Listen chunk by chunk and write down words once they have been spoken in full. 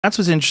That's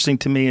what's interesting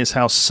to me is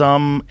how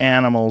some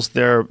animals,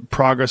 their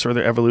progress or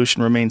their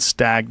evolution remains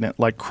stagnant,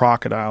 like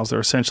crocodiles. They're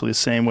essentially the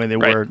same way they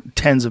were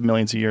tens of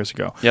millions of years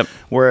ago. Yep.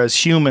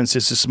 Whereas humans,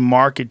 it's this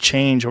marked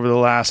change over the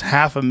last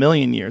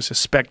 500,000 years, a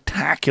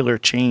spectacular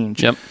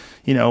change. Yep.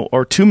 You know,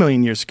 or 2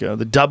 million years ago,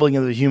 the doubling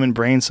of the human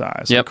brain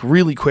size, like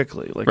really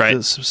quickly, like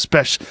this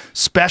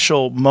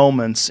special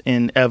moments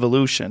in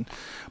evolution.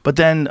 But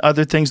then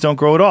other things don't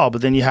grow at all.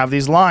 But then you have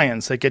these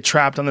lions that get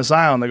trapped on this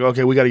island. They go,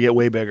 okay, we got to get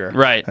way bigger.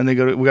 Right. And they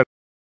go, we got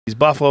these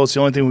buffalo. It's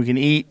the only thing we can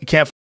eat. You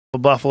can't f a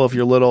buffalo if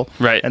you're little.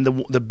 Right. And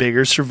the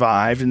bigger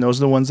survived, and those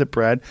are the ones that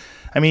bred.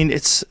 I mean,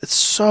 it's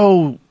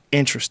so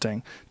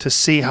interesting to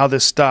see how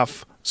this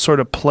stuff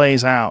sort of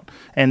plays out,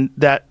 and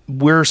that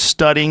we're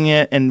studying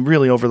it, and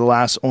really over the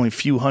last only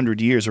few hundred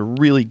years are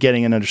really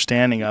getting an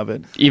understanding of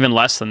it. Even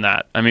less than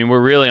that. I mean,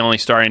 we're really only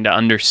starting to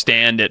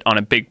understand it on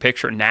a big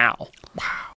picture now. Wow.